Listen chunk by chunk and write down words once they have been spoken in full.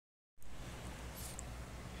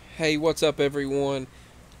Hey, what's up, everyone?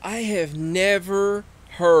 I have never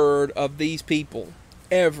heard of these people,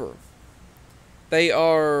 ever. They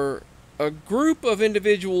are a group of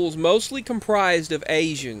individuals mostly comprised of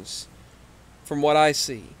Asians, from what I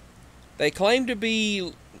see. They claim to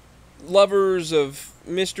be lovers of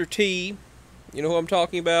Mr. T, you know who I'm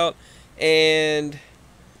talking about, and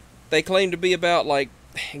they claim to be about, like,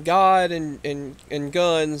 God and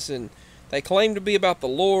guns, and they claim to be about the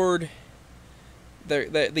Lord,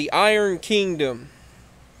 the Iron Kingdom.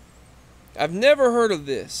 I've never heard of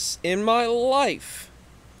this in my life.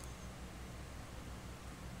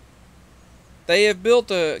 They have built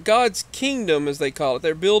a God's kingdom, as they call it.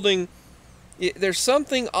 They're building. There's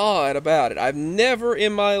something odd about it. I've never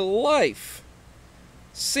in my life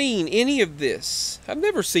seen any of this. I've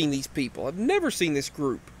never seen these people. I've never seen this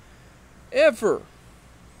group ever.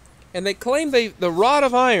 And they claim the Rod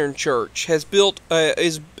of Iron Church has bought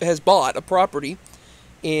a property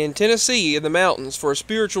in Tennessee in the mountains for a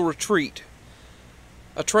spiritual retreat,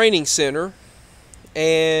 a training center,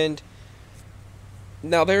 and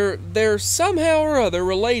now they're somehow or other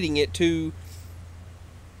relating it to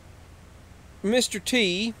Mr.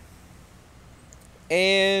 T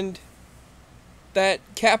and that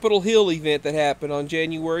Capitol Hill event that happened on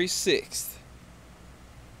January 6th.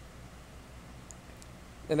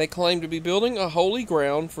 And they claim to be building a holy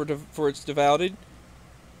ground for its devoted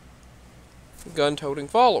gun-toting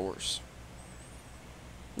followers.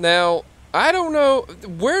 Now, I don't know,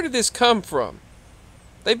 where did this come from?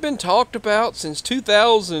 They've been talked about since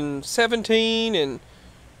 2017, and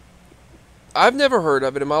I've never heard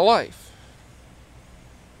of it in my life.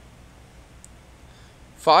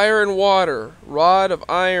 Fire and water, rod of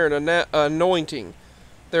iron anointing.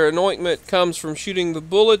 Their anointment comes from shooting the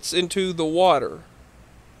bullets into the water.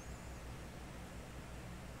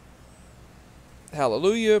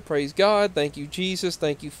 Hallelujah, praise God, thank you Jesus,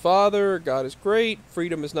 thank you Father, God is great,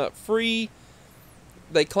 freedom is not free.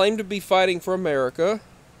 They claim to be fighting for America.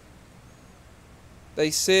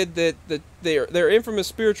 They said that their infamous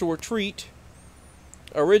spiritual retreat,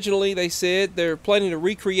 originally they said they're planning to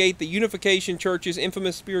recreate the Unification Church's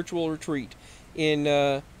infamous spiritual retreat in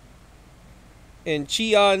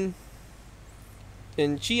Xi'an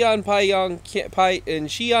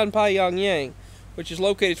Pyongyang, which is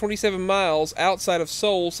located 27 miles outside of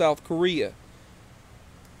Seoul, South Korea.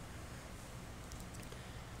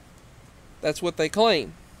 That's what they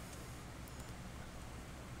claim.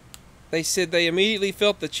 They said they immediately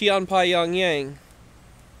felt the Xi'an Pyongyang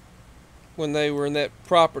when they were in that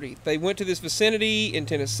property. They went to this vicinity in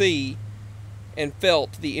Tennessee and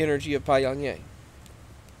felt the energy of Pyongyang.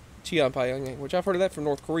 Xi'an Pyongyang, which I've heard of that from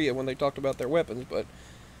North Korea when they talked about their weapons, but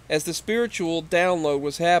as the spiritual download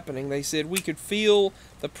was happening, they said we could feel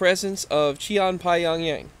the presence of Xi'an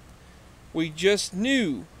Pyongyang. We just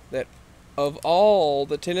knew that of all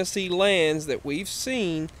the Tennessee lands that we've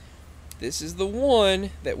seen, this is the one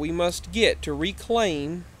that we must get to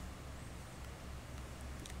reclaim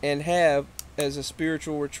and have as a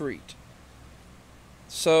spiritual retreat.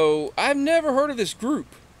 So, I've never heard of this group.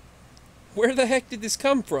 Where the heck did this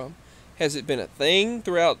come from? Has it been a thing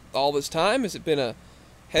throughout all this time? Has it been a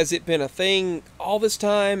thing all this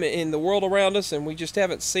time in the world around us and we just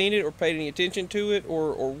haven't seen it or paid any attention to it,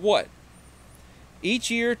 or what? Each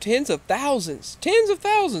year, tens of thousands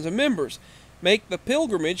of members make the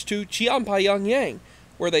pilgrimage to Xi'an Pyongyang,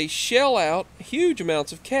 where they shell out huge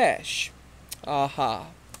amounts of cash. Aha.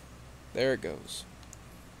 There it goes.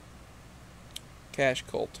 Cash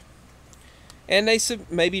cult. And they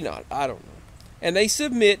maybe not, I don't know. And they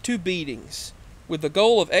submit to beatings with the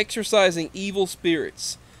goal of exorcising evil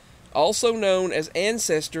spirits, also known as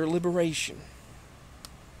ancestor liberation.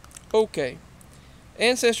 Okay.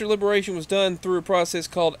 Ancestor liberation was done through a process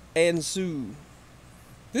called Anzu.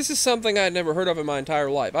 This is something I had never heard of in my entire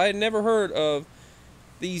life. I had never heard of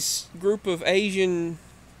these group of Asian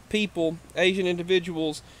people, Asian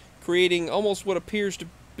individuals, creating almost what appears to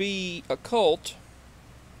be a cult,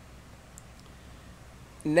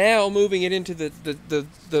 now moving it into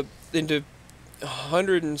into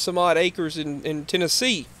 100 and some odd acres in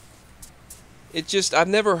Tennessee. It just, I've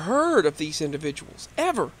never heard of these individuals,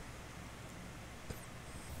 ever.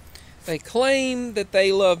 They claim that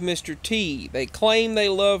they love Mr. T. They claim they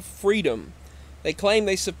love freedom. They claim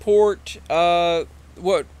they support, I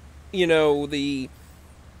really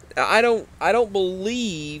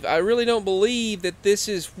don't believe that this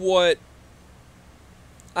is what,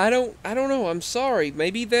 I don't know, I'm sorry,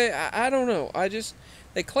 maybe I don't know,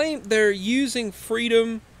 they claim they're using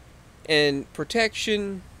freedom and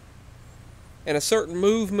protection and a certain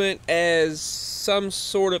movement as some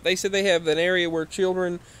sort of, they said they have an area where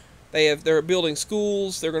children They're building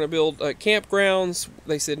schools. They're going to build campgrounds.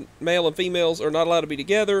 They said male and females are not allowed to be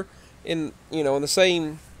together in the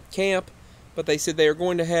same camp, but they said they are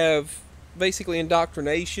going to have basically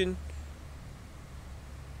indoctrination.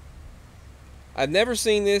 I've never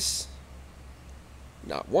seen this.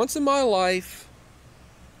 Not once in my life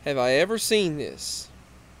have I ever seen this.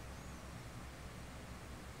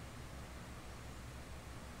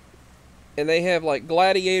 And they have like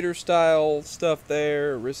gladiator style stuff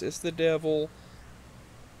there. Resist the devil.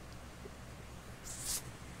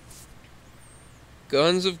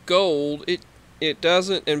 Guns of gold. It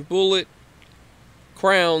doesn't. And bullet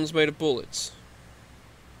crowns made of bullets.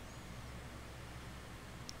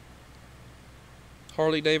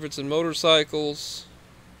 Harley Davidson motorcycles.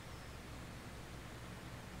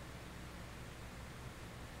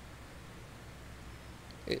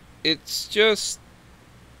 It's just,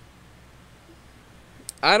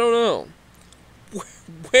 I don't know.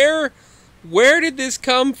 Where did this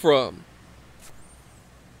come from?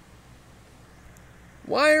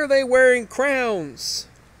 Why are they wearing crowns?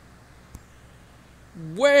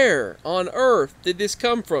 Where on earth did this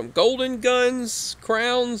come from? Golden guns,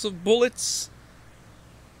 crowns of bullets?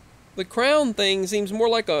 The crown thing seems more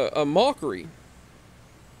like a mockery.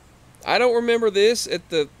 I don't remember this at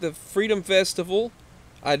the Freedom Festival.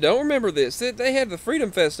 I don't remember this. They had the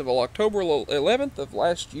Freedom Festival October 11th of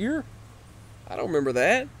last year. I don't remember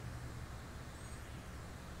that.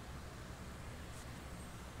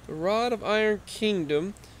 The Rod of Iron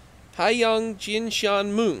Kingdom. Haiyang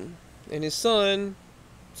Jinshan Moon and his son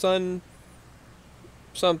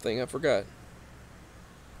something, I forgot.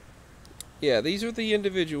 Yeah, these are the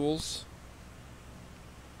individuals.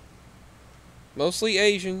 Mostly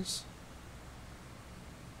Asians.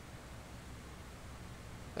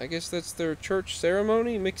 I guess that's their church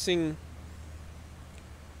ceremony, mixing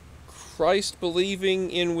Christ believing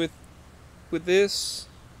in with this.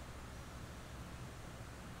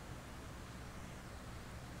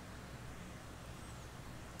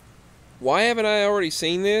 Why haven't I already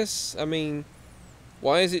seen this? I mean,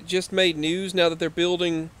 why has it just made news now that they're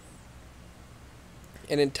building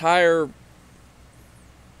an entire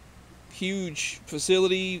huge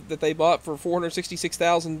facility that they bought for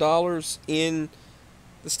 $466,000 in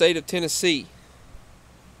the state of Tennessee?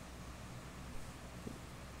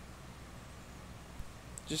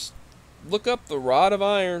 Just look up the Rod of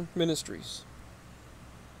Iron Ministries,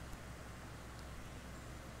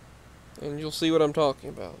 and you'll see what I'm talking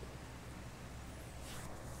about.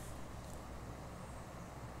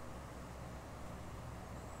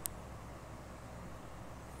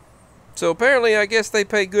 So apparently, I guess they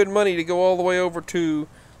pay good money to go all the way over to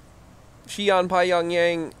Xi'an,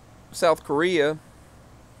 Pyongyang, South Korea,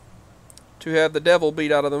 to have the devil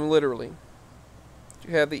beat out of them, literally.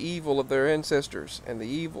 To have the evil of their ancestors and the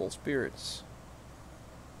evil spirits.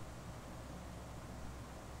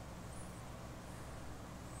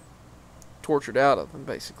 Tortured out of them,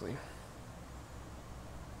 basically.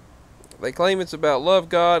 They claim it's about love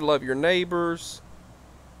God, love your neighbors.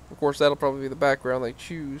 Of course, that'll probably be the background they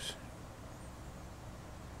choose.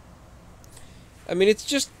 I mean, it's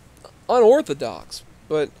just unorthodox,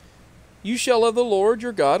 but you shall love the Lord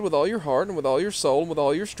your God with all your heart and with all your soul and with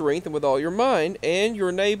all your strength and with all your mind, and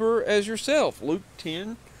your neighbor as yourself. Luke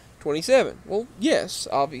 10:27. Well, yes,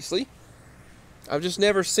 obviously. I've just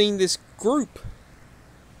never seen this group.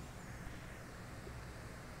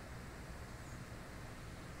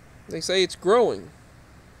 They say it's growing.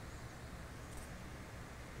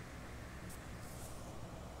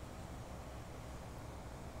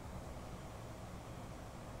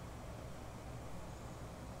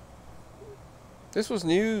 This was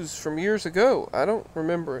news from years ago. I don't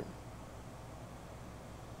remember it.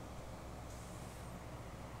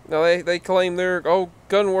 Now they claim they're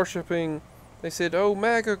gun worshipping. They said,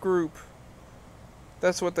 MAGA group.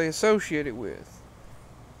 That's what they associate it with.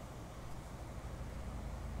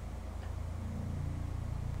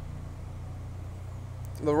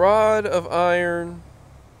 The Rod of Iron.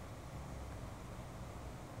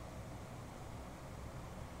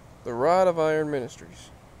 The Rod of Iron Ministries.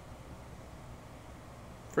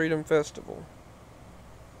 Freedom Festival.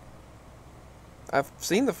 I've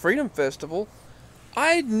seen the Freedom Festival.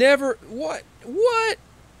 I'd never... What?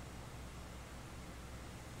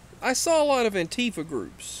 I saw a lot of Antifa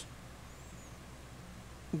groups.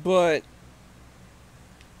 But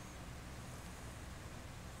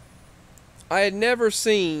I had never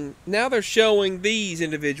seen... Now they're showing these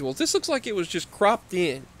individuals. This looks like it was just cropped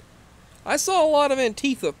in. I saw a lot of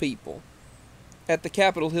Antifa people at the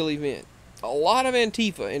Capitol Hill event. A lot of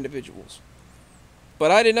Antifa individuals. But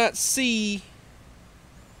I did not see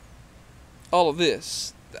all of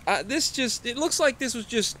this. it looks like this has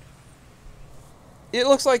just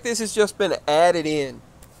been added in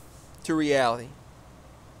to reality.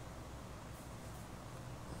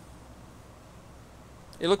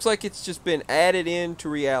 It looks like it's just been added into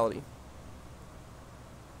reality.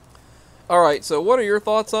 Alright, so what are your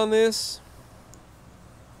thoughts on this?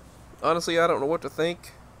 Honestly, I don't know what to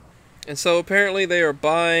think. And so apparently they are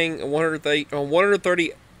buying a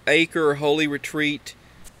 130 acre holy retreat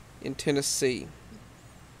in Tennessee,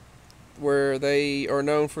 where they are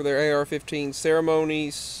known for their AR-15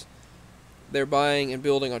 ceremonies. They're buying and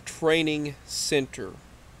building a training center.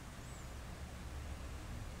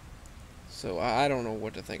 So I don't know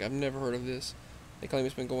what to think. I've never heard of this. They claim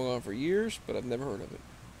it's been going on for years, but I've never heard of it.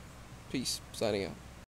 Peace. Signing out.